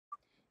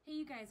Hey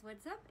you guys,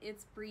 what's up?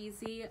 It's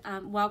Breezy.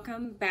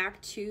 Welcome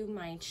back to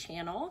my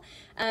channel.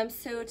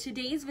 So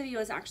today's video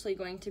is actually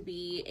going to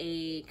be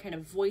a kind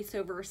of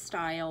voiceover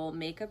style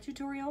makeup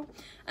tutorial,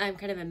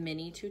 kind of a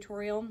mini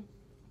tutorial.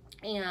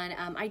 And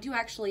I do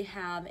actually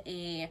have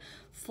a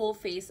full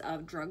face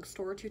of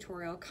drugstore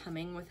tutorial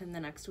coming within the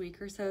next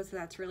week or so, so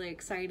that's really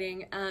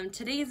exciting.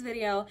 Today's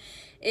video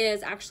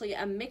is actually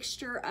a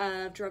mixture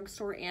of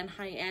drugstore and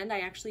high-end. I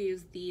actually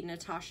used the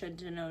Natasha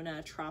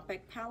Denona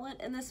Tropic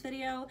palette in this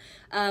video,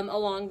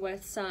 along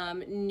with some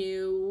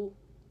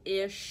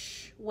new-ish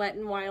Wet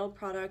n Wild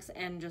products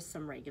and just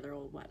some regular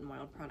old Wet n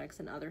Wild products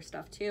and other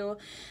stuff too.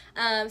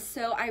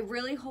 So I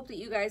really hope that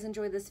you guys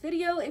enjoy this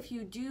video. If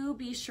you do,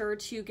 be sure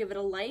to give it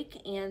a like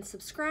and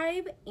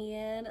subscribe,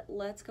 and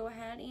let's go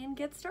ahead and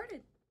get started.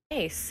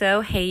 Okay,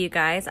 so hey you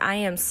guys, I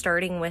am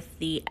starting with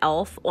the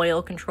e.l.f.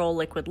 Oil Control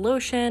Liquid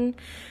Lotion.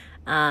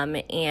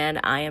 And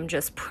I am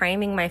just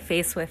priming my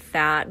face with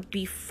that.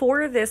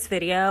 Before this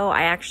video,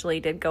 I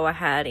actually did go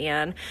ahead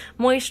and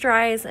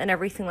moisturize and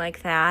everything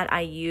like that.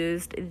 I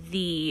used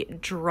the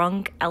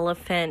Drunk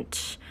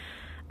Elephant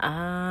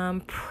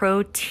Proteiny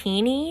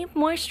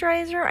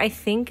moisturizer, I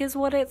think is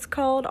what it's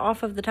called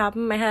off of the top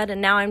of my head.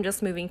 And now I'm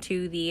just moving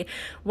to the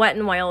Wet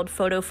n Wild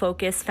Photo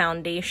Focus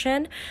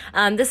foundation.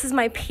 This is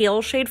my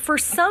pale shade. For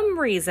some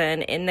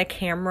reason in the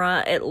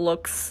camera it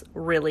looks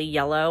really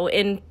yellow.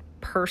 In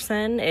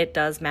person it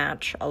does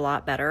match a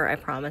lot better, I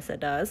promise it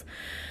does.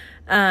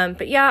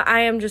 But yeah,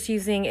 I am just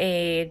using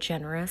a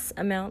generous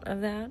amount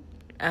of that.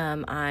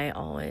 I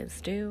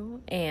always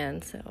do,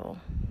 and so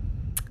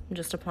I'm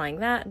just applying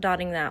that,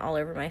 dotting that all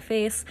over my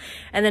face,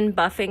 and then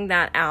buffing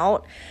that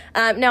out.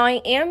 Now I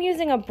am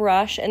using a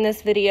brush in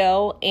this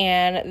video,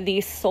 and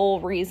the sole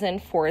reason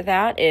for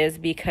that is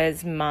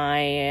because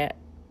my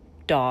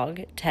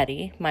dog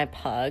Teddy, my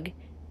pug,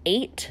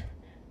 ate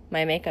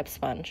my makeup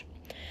sponge.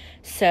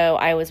 So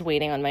I was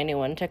waiting on my new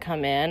one to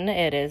come in.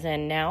 It is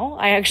in now.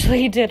 I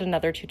actually did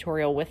another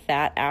tutorial with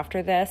that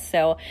after this.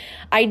 So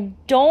I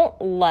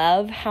don't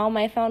love how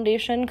my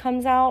foundation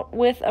comes out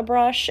with a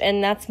brush,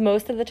 and that's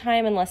most of the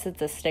time unless it's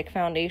a stick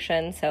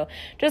foundation. So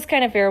just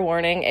kind of fair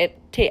warning.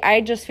 I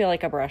just feel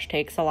like a brush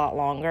takes a lot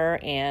longer,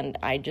 and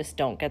I just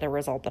don't get the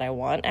result that I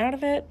want out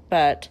of it.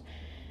 But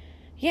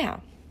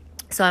yeah,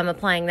 so I'm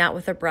applying that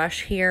with a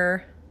brush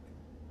here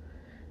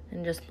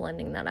and just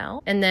blending that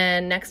out. And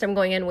then next I'm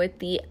going in with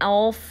the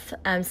e.l.f.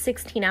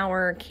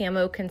 16-hour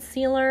Camo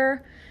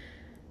Concealer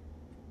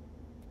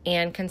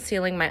and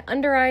concealing my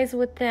under eyes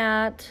with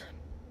that,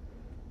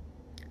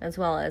 as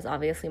well as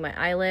obviously my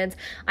eyelids.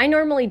 I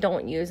normally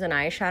don't use an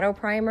eyeshadow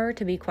primer,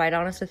 to be quite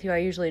honest with you. I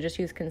usually just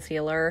use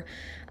concealer.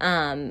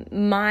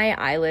 My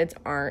eyelids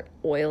aren't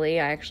oily.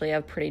 I actually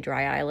have pretty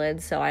dry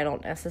eyelids, so I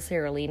don't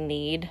necessarily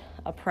need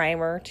a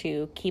primer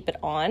to keep it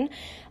on.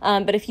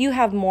 But if you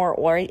have more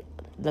oily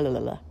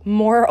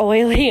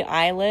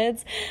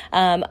eyelids,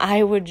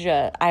 I would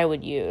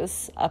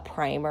use a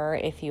primer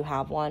if you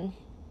have one.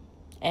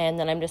 And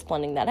then I'm just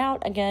blending that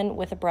out again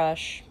with a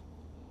brush.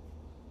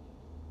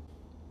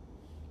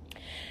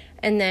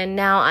 And then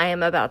now I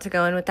am about to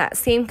go in with that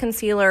same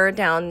concealer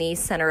down the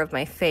center of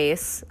my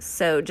face.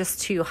 So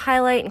just to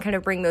highlight and kind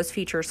of bring those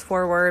features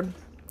forward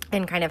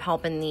and kind of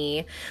help in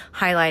the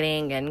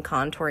highlighting and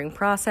contouring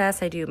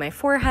process. I do my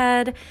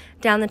forehead,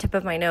 down the tip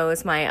of my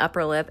nose, my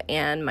upper lip,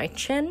 and my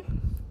chin.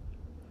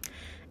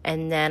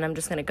 And then I'm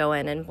just going to go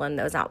in and blend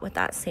those out with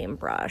that same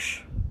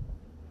brush.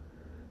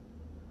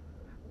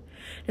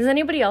 Does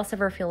anybody else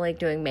ever feel like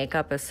doing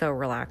makeup is so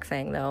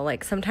relaxing though?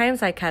 Like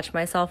sometimes I catch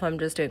myself, I'm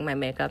just doing my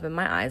makeup and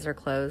my eyes are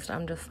closed.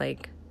 I'm just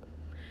like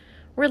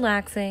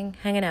relaxing,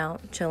 hanging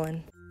out,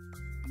 chilling.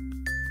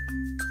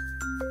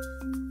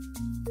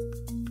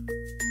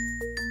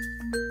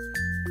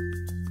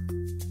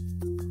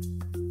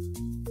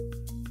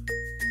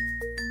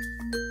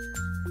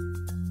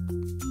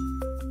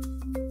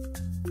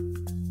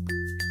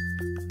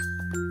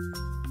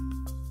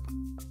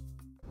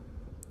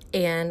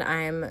 And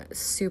I'm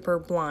super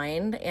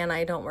blind and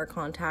I don't wear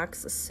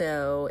contacts,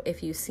 so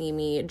if you see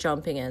me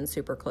jumping in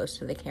super close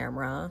to the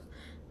camera,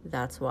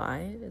 that's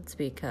why. It's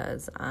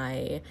because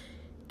I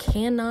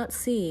cannot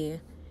see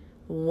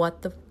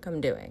what the fuck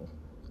I'm doing.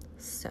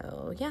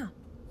 So yeah,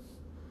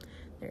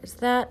 there's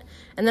that.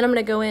 And then I'm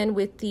gonna go in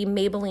with the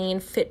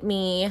Maybelline Fit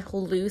Me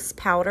Loose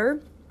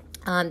Powder.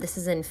 This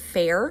is in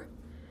Fair,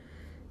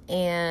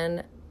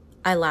 and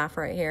I laugh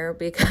right here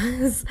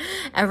because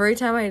every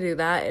time I do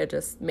that, it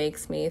just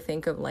makes me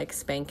think of like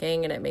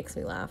spanking, and it makes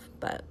me laugh.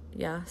 But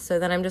yeah, so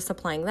then I'm just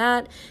applying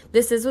that.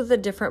 This is with a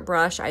different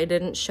brush. I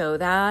didn't show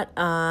that.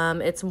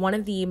 It's one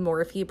of the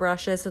Morphe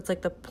brushes. It's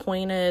like the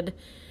pointed,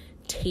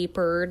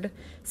 tapered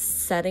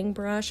setting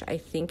brush, I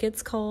think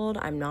it's called.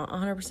 I'm not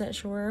 100%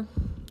 sure.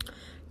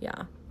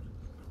 Yeah.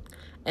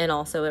 And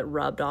also it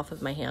rubbed off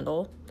of my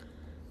handle.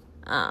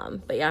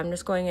 But yeah, I'm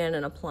just going in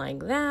and applying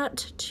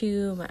that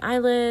to my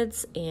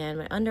eyelids and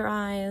my under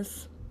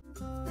eyes.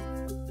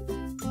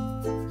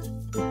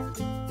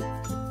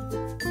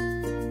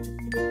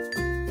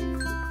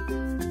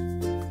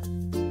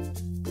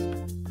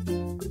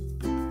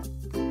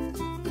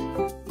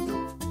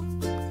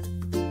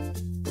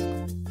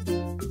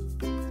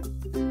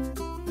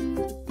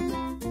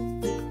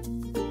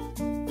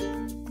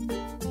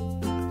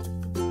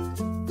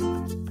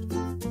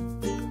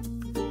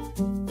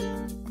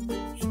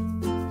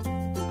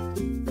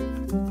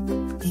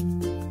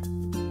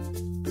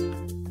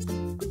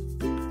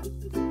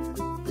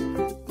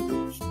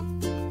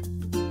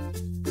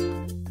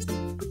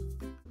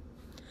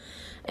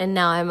 And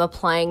now I'm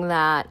applying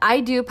that. I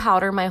do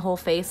powder my whole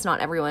face. Not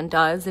everyone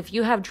does. If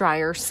you have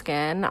drier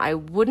skin, I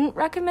wouldn't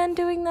recommend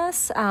doing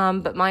this.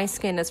 But my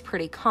skin is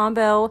pretty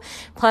combo.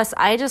 Plus,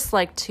 I just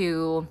like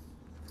to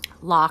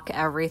lock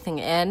everything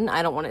in.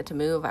 I don't want it to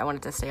move. I want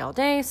it to stay all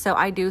day. So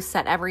I do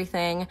set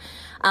everything.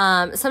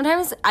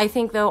 Sometimes I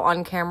think though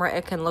on camera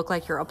it can look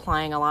like you're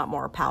applying a lot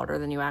more powder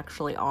than you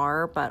actually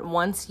are. But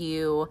once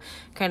you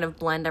kind of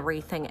blend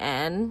everything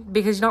in,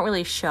 because you don't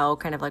really show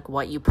kind of like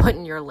what you put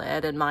in your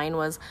lid, and mine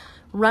was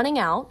running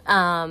out.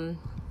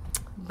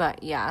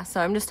 But yeah, so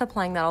I'm just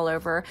applying that all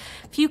over.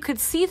 If you could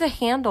see the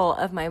handle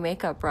of my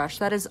makeup brush,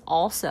 that is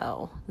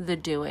also the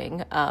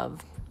doing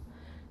of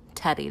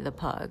Teddy the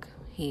pug.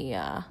 He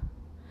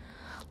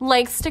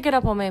likes to get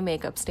up on my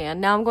makeup stand.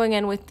 Now I'm going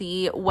in with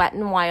the Wet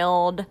n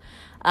Wild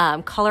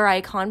Color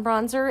Icon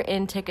Bronzer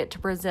in Ticket to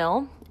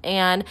Brazil.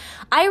 And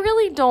I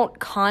really don't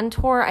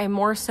contour. I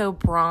more so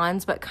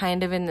bronze, but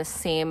kind of in the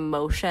same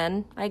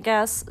motion, I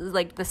guess,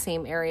 like the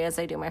same areas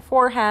I do my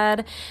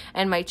forehead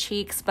and my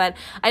cheeks. But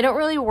I don't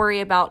really worry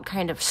about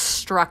kind of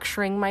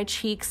structuring my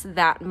cheeks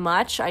that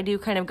much. I do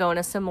kind of go in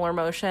a similar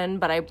motion,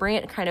 but I bring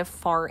it kind of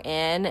far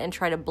in and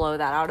try to blow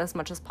that out as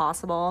much as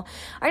possible.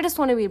 I just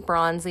want to be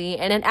bronzy,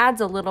 and it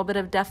adds a little bit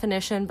of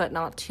definition, but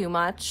not too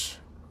much.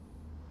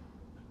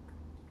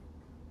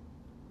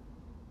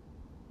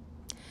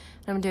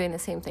 I'm doing the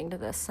same thing to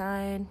this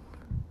side.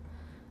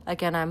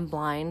 Again, I'm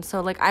blind,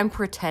 so like I'm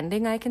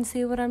pretending I can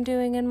see what I'm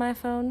doing in my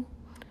phone,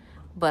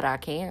 but I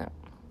can't.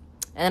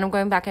 And then I'm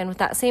going back in with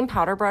that same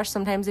powder brush.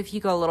 Sometimes if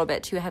you go a little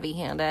bit too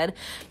heavy-handed,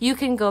 you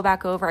can go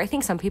back over. I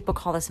think some people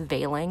call this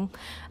veiling.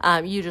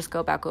 You just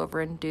go back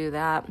over and do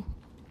that.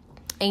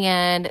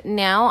 And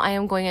now I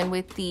am going in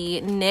with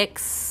the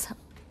NYX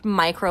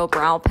micro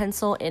brow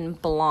pencil in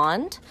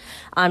blonde.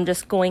 I'm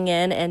just going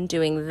in and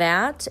doing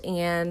that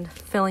and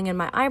filling in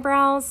my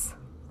eyebrows.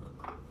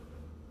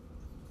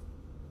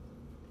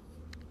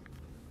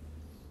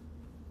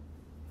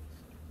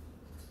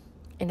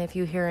 And if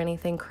you hear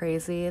anything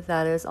crazy,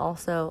 that is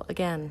also,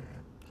 again,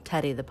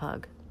 Teddy the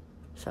pug.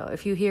 So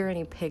if you hear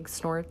any pig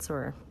snorts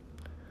or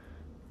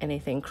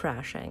anything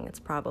crashing, it's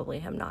probably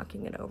him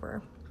knocking it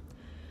over.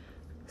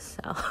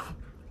 So,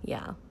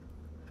 yeah.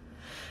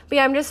 But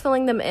yeah, I'm just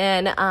filling them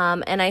in,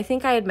 and I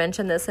think I had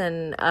mentioned this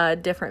in a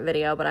different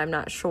video, but I'm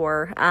not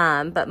sure.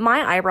 But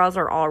my eyebrows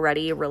are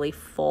already really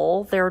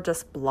full. They're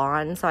just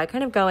blonde, so I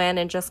kind of go in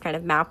and just kind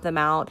of map them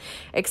out,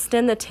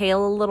 extend the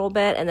tail a little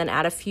bit, and then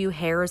add a few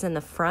hairs in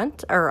the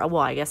front, or,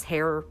 well, I guess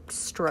hair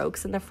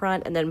strokes in the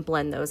front, and then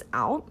blend those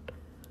out.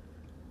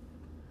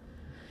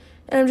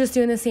 And I'm just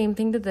doing the same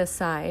thing to this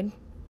side.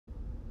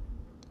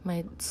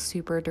 My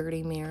super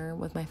dirty mirror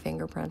with my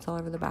fingerprints all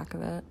over the back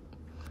of it.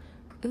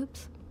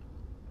 Oops.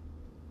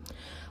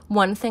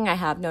 One thing I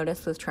have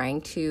noticed with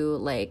trying to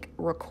like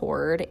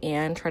record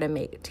and try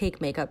to take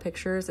makeup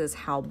pictures is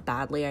how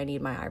badly I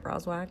need my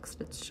eyebrows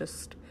waxed.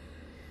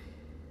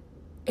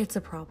 It's a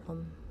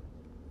problem.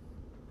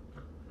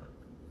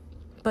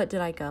 But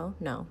did I go?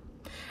 No.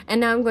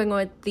 And now I'm going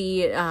with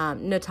the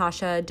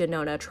Natasha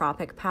Denona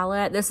Tropic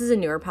palette. This is a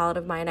newer palette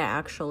of mine. I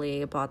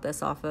actually bought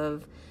this off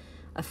of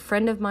a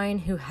friend of mine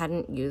who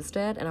hadn't used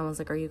it, and I was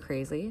like, are you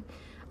crazy?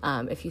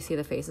 If you see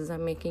the faces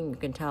I'm making, you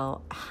can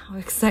tell how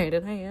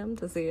excited I am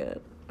to see it.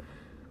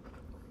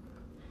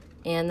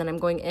 And then I'm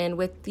going in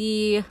with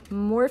the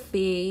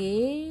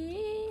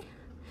Morphe.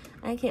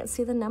 I can't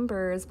see the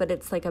numbers, but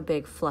it's like a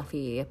big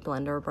fluffy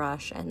blender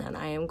brush. And then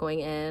I am going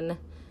in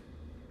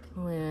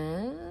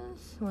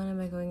with, what am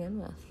I going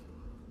in with?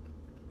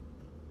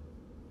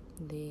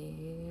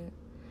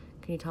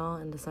 Can you tell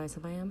how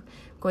indecisive I am?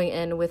 Going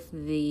in with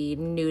the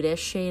nudish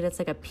shade. It's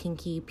like a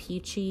pinky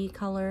peachy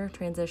color,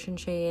 transition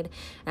shade.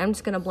 And I'm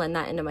just going to blend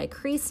that into my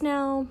crease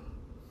now.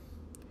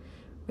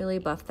 Really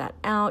buff that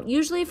out.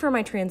 Usually for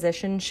my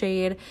transition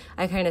shade,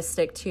 I kind of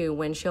stick to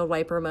windshield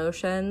wiper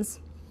motions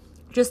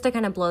just to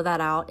kind of blow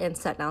that out and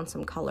set down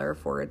some color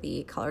for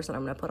the colors that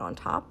I'm going to put on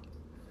top.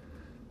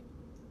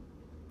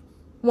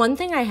 One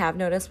thing I have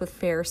noticed with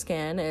fair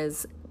skin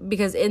is,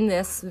 because in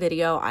this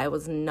video I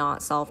was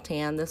not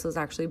self-tan, this was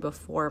actually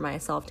before my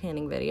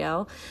self-tanning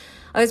video,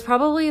 I was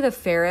probably the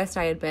fairest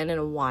I had been in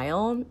a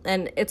while,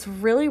 and it's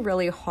really,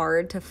 really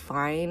hard to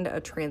find a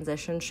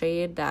transition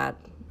shade that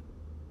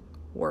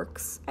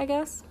works, I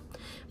guess.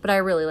 But I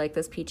really like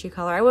this peachy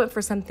color. I went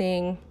for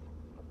something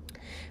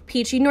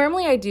peachy.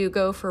 Normally I do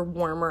go for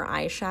warmer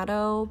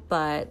eyeshadow,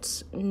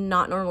 but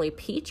not normally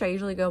peach. I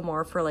usually go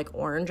more for like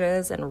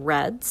oranges and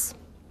reds.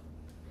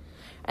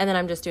 And then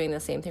I'm just doing the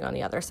same thing on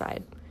the other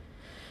side.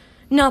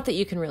 Not that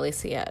you can really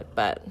see it,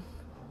 but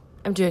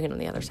I'm doing it on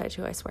the other side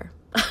too, I swear.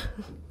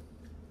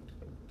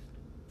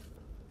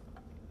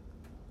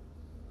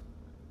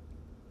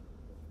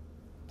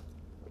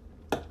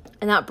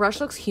 And that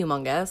brush looks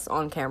humongous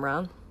on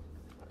camera.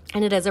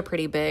 And it is a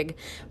pretty big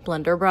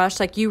blender brush.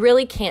 Like, you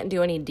really can't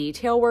do any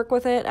detail work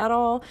with it at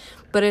all,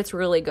 but it's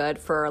really good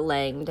for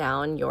laying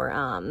down your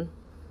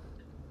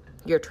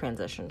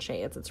transition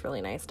shades. It's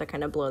really nice to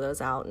kind of blow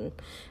those out and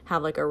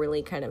have like a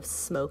really kind of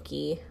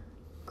smoky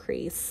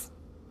crease.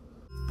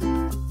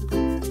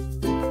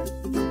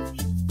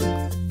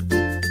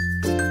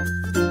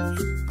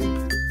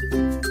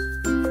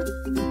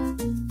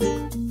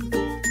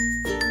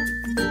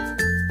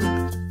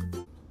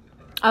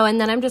 Oh,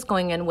 and then I'm just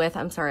going in with,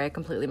 I'm sorry, I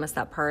completely missed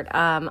that part.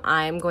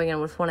 I'm going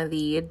in with one of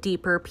the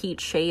deeper peach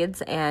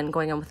shades and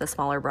going in with a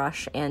smaller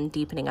brush and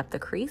deepening up the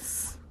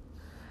crease.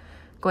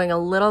 Going a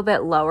little bit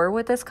lower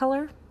with this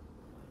color.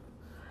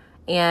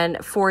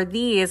 And for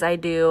these, I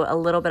do a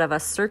little bit of a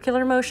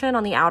circular motion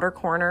on the outer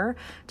corner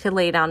to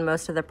lay down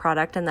most of the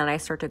product, and then I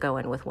start to go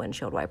in with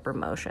windshield wiper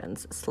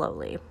motions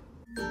slowly.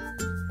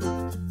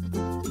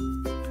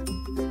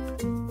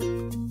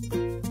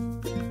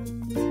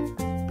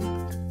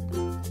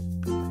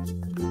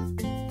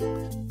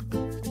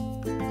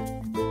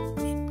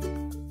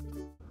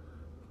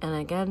 And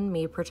again,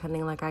 me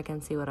pretending like I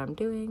can see what I'm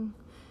doing.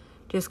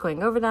 Just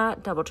going over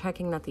that, double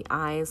checking that the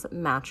eyes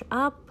match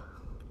up.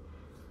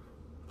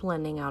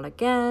 Blending out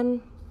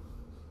again.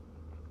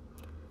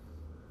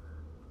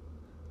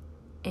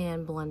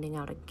 And blending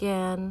out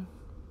again.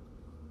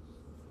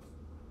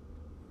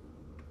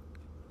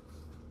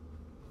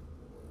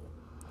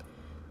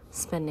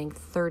 Spending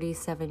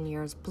 37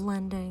 years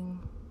blending.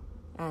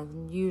 As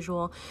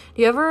usual.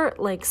 Do you ever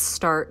like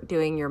start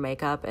doing your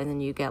makeup and then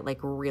you get like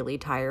really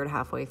tired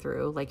halfway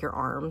through, like your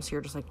arms,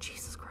 you're just like,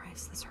 Jesus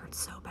Christ, this hurts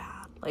so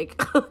bad.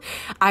 Like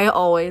I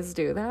always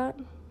do that.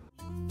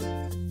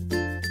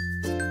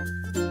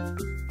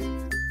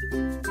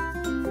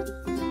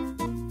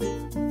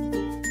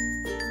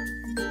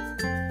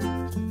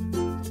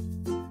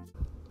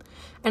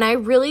 And I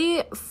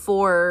really,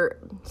 for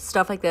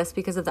stuff like this,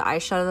 because of the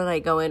eyeshadow that I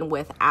go in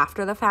with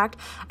after the fact,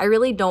 I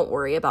really don't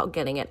worry about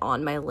getting it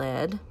on my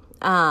lid.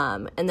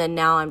 And then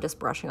now I'm just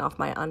brushing off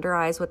my under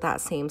eyes with that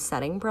same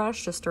setting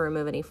brush just to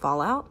remove any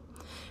fallout.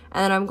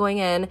 And then I'm going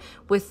in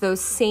with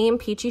those same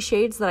peachy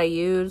shades that I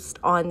used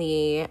on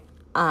the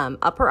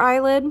upper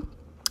eyelid.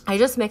 I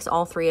just mix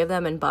all three of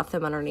them and buff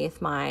them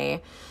underneath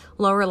my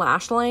lower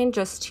lash line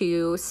just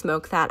to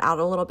smoke that out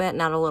a little bit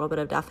and add a little bit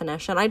of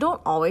definition. I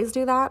don't always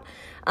do that.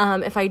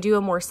 If I do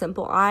a more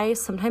simple eye,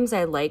 sometimes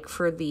I like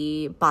for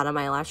the bottom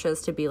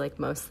eyelashes to be like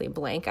mostly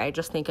blank. I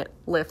just think it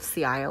lifts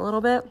the eye a little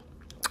bit.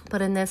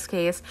 But in this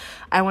case,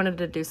 I wanted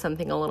to do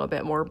something a little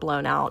bit more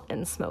blown out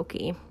and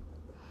smoky.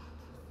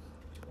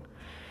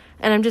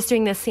 And I'm just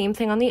doing the same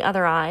thing on the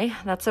other eye.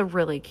 That's a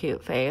really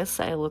cute face.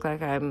 I look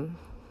like I'm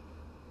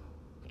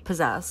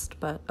possessed,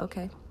 but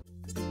okay.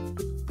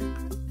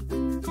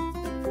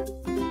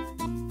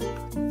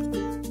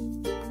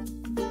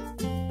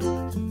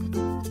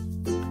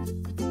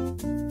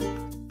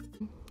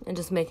 And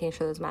just making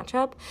sure those match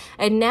up.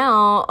 And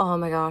now, oh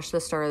my gosh,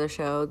 the star of the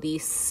show, the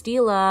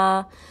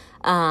Stila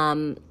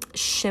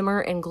Shimmer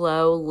and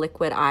Glow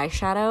Liquid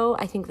Eyeshadow.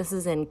 I think this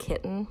is in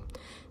Kitten.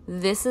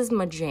 This is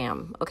my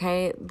jam,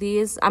 okay?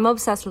 These, I'm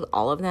obsessed with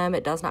all of them.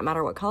 It does not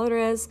matter what color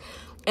it is.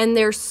 And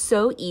they're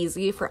so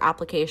easy for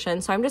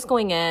application. So I'm just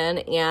going in,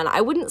 and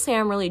I wouldn't say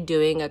I'm really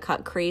doing a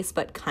cut crease,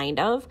 but kind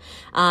of.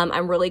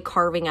 I'm really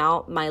carving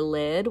out my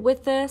lid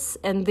with this.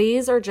 And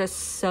these are just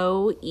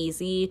so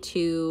easy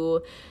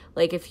to,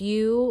 like, if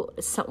you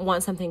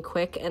want something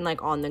quick and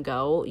like on the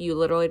go, you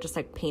literally just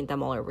like paint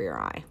them all over your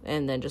eye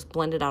and then just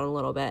blend it out a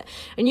little bit.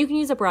 And you can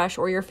use a brush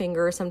or your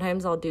finger.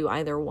 Sometimes I'll do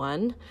either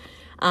one.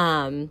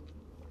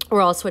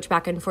 Or I'll switch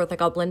back and forth.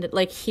 Like I'll blend it,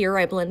 like here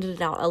I blended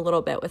it out a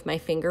little bit with my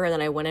finger, and then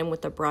I went in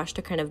with the brush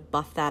to kind of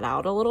buff that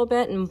out a little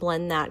bit and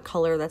blend that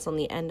color that's on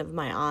the end of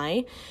my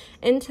eye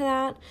into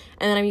that.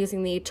 And then I'm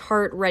using the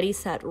Tarte Ready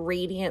Set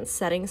Radiant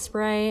Setting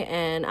Spray,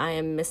 and I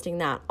am misting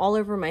that all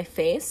over my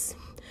face.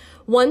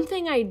 One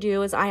thing I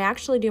do is I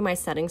actually do my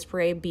setting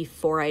spray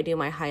before I do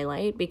my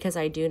highlight, because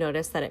I do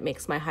notice that it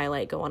makes my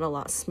highlight go on a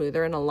lot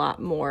smoother and a lot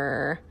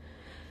more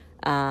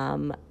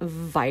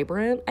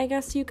vibrant, I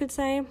guess you could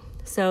say.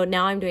 So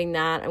now I'm doing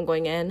that. I'm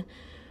going in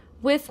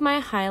with my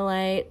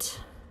highlight,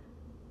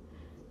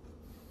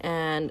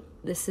 and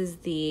this is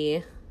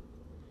the,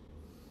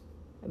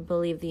 I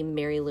believe, the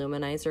Mary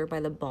Luminizer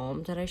by The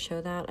Balm. Did I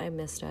show that? I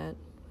missed it.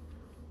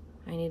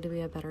 I need to be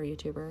a better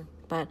YouTuber.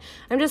 But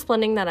I'm just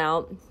blending that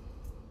out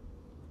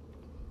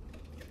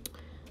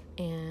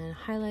and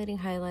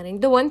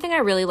highlighting. The one thing I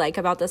really like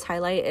about this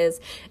highlight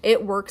is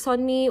it works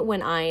on me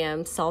when I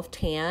am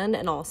self-tan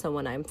and also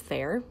when I'm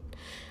fair.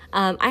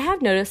 I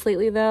have noticed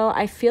lately, though,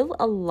 I feel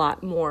a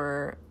lot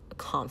more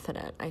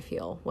confident, I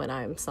feel, when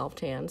I'm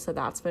self-tan, so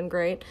that's been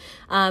great.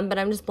 But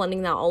I'm just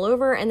blending that all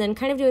over and then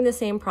kind of doing the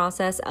same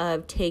process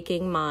of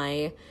taking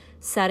my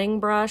setting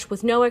brush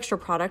with no extra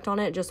product on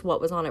it, just what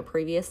was on it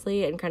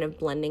previously, and kind of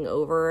blending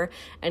over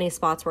any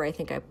spots where I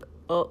think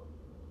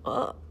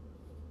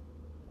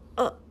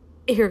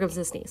here comes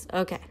the sneeze.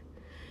 Okay.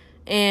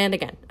 And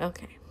again,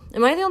 okay.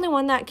 Am I the only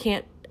one that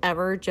can't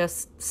ever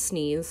just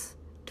sneeze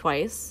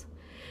twice?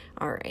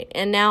 All right,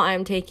 and now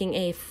I'm taking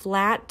a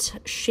flat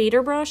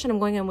shader brush, and I'm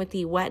going in with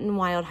the Wet n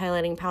Wild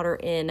highlighting powder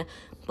in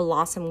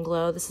Blossom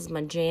Glow. This is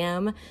my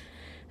jam.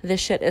 This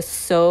shit is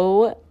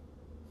so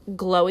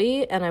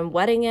glowy, and I'm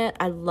wetting it.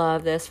 I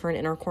love this for an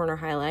inner corner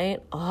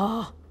highlight.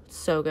 Oh,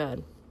 so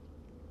good.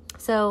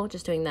 So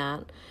just doing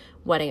that,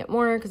 wetting it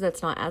more because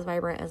it's not as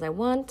vibrant as I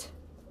want.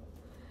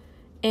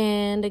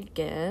 And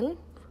again,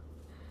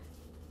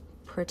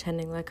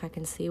 pretending like I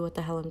can see what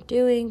the hell I'm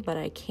doing, but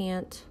I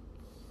can't.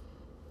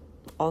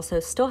 also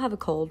still have a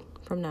cold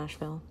from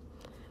Nashville,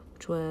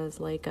 which was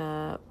like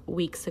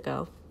weeks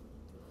ago.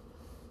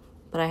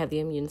 But I have the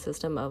immune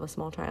system of a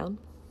small child.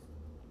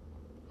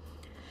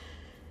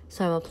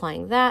 So I'm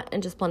applying that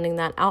and just blending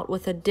that out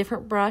with a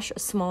different brush, a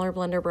smaller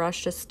blender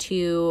brush, just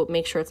to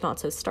make sure it's not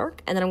so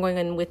stark. And then I'm going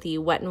in with the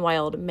Wet n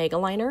Wild Mega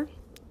Liner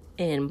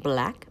in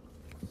black.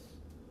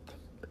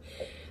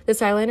 This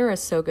eyeliner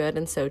is so good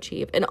and so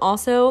cheap. And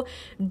also,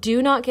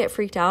 do not get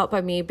freaked out by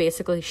me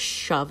basically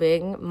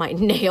shoving my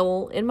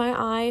nail in my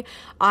eye.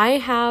 I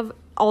have,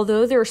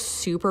 although they're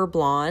super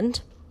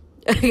blonde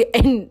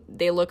and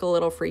they look a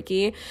little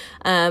freaky,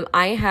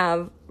 I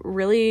have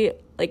really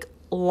like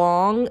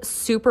long,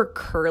 super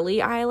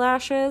curly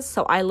eyelashes.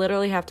 So I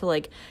literally have to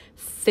like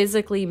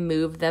physically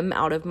move them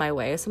out of my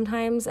way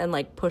sometimes and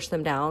like push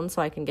them down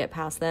so I can get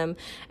past them.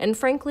 And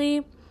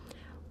frankly,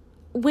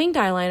 winged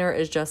eyeliner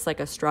is just like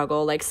a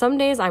struggle. Like some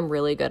days I'm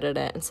really good at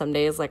it, and some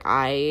days like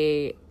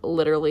I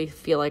literally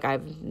feel like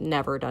I've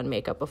never done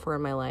makeup before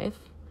in my life.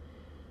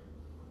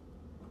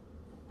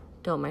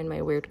 Don't mind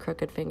my weird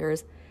crooked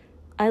fingers.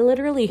 I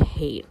literally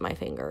hate my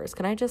fingers.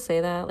 Can I just say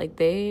that?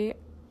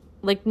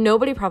 Like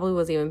nobody probably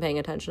was even paying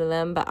attention to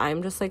them, but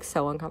I'm just like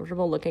so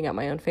uncomfortable looking at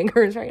my own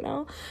fingers right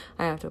now.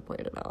 I have to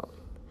point it out.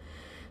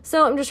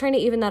 So I'm just trying to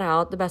even that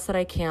out the best that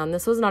I can.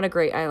 This was not a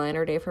great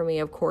eyeliner day for me,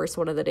 of course,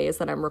 one of the days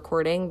that I'm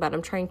recording, but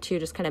I'm trying to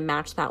just kind of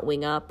match that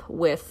wing up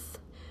with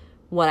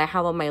what I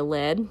have on my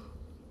lid.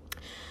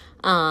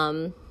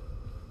 Yeah,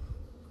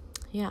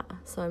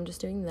 so I'm just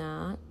doing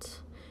that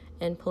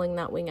and pulling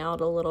that wing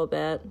out a little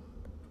bit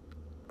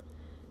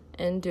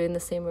and doing the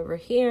same over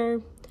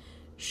here,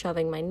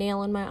 shoving my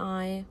nail in my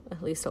eye.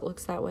 At least it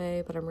looks that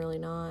way, but I'm really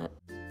not.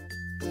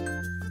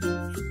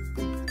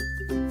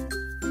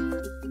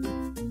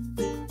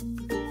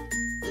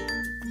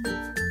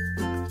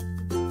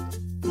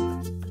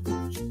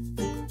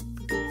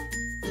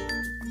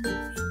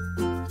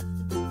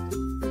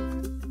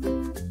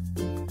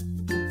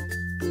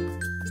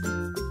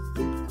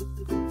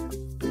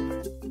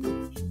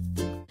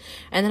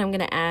 And then I'm going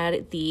to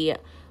add the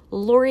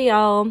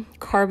L'Oreal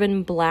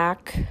Carbon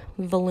Black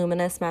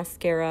Voluminous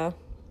Mascara.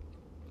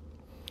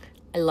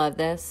 I love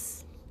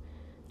this.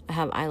 I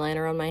have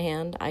eyeliner on my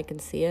hand. I can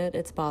see it.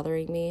 It's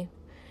bothering me.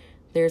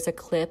 There's a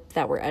clip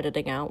that we're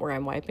editing out where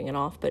I'm wiping it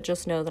off, but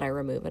just know that I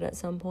remove it at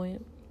some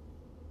point.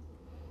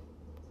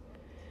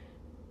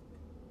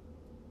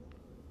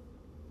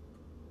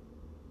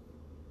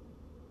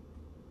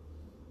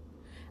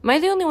 Am I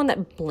the only one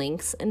that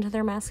blinks into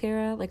their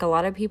mascara? Like a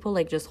lot of people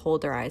like just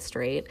hold their eyes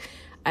straight.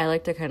 I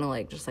like to kind of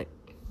like just like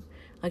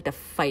to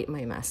fight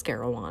my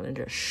mascara wand and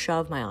just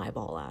shove my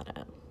eyeball at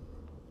it.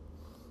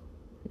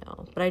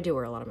 No, but I do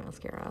wear a lot of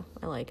mascara.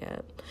 I like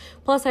it.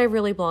 Plus I have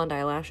really blonde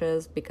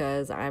eyelashes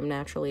because I'm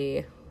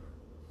naturally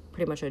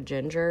pretty much a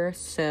ginger.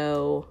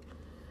 So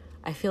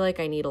I feel like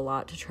I need a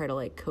lot to try to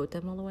like coat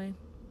them all the way.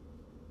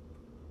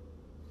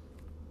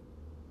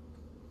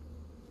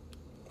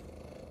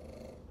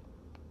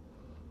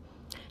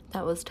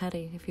 That was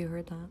Teddy, if you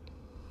heard that.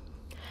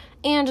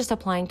 And just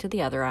applying to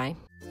the other eye.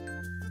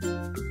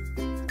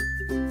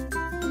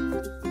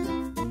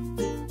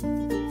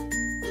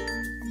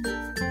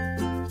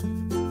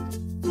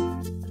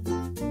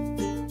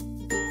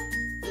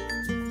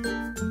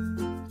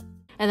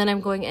 And then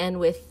I'm going in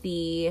with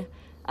the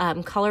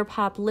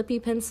ColourPop Lippy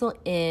Pencil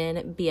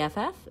in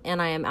BFF,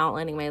 and I am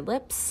outlining my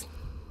lips,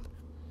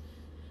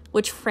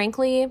 which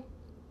frankly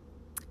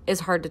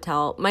is hard to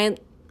tell.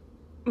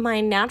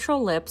 My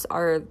natural lips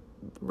are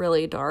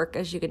really dark,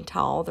 as you can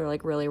tell. They're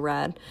like really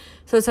red.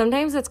 So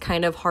sometimes it's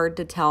kind of hard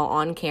to tell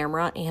on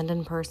camera and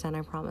in person,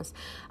 I promise,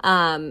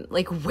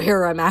 like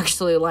where I'm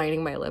actually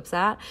lining my lips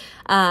at.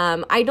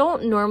 I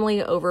don't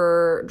normally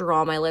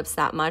overdraw my lips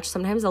that much,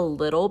 sometimes a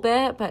little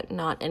bit, but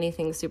not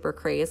anything super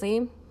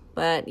crazy.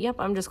 But yep,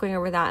 I'm just going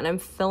over that and I'm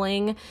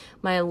filling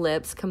my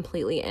lips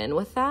completely in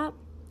with that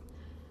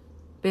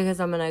because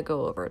I'm going to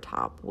go over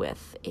top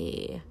with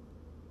a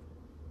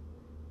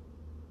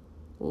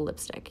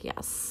lipstick,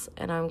 yes.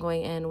 And I'm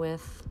going in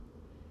with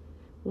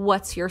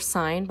What's Your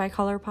Sign by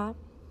ColourPop.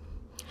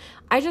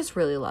 I just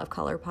really love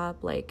ColourPop.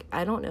 Like,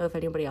 I don't know if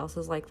anybody else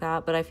is like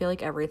that, but I feel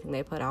like everything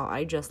they put out,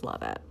 I just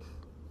love it.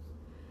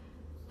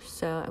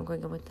 So I'm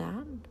going in with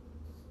that.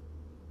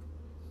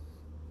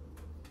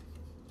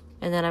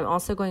 And then I'm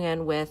also going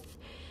in with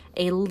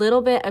a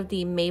little bit of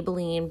the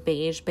Maybelline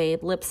Beige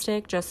Babe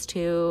lipstick just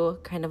to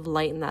kind of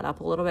lighten that up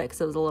a little bit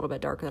because it was a little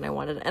bit darker than I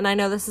wanted. And I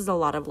know this is a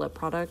lot of lip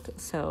product,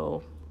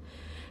 so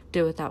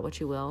do with that what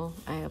you will.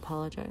 I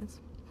apologize.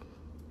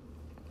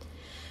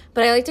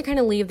 But I like to kind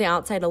of leave the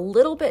outside a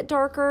little bit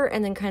darker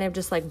and then kind of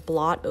just like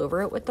blot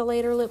over it with the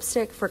lighter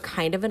lipstick for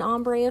kind of an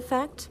ombre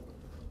effect.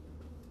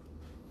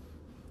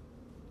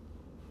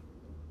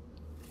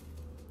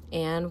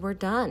 And we're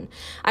done.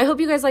 I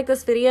hope you guys like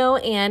this video,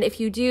 and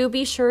if you do,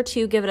 be sure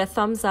to give it a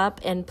thumbs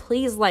up and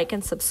please like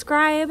and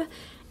subscribe,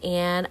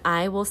 and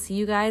I will see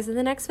you guys in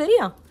the next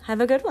video. Have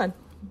a good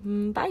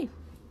one. Bye.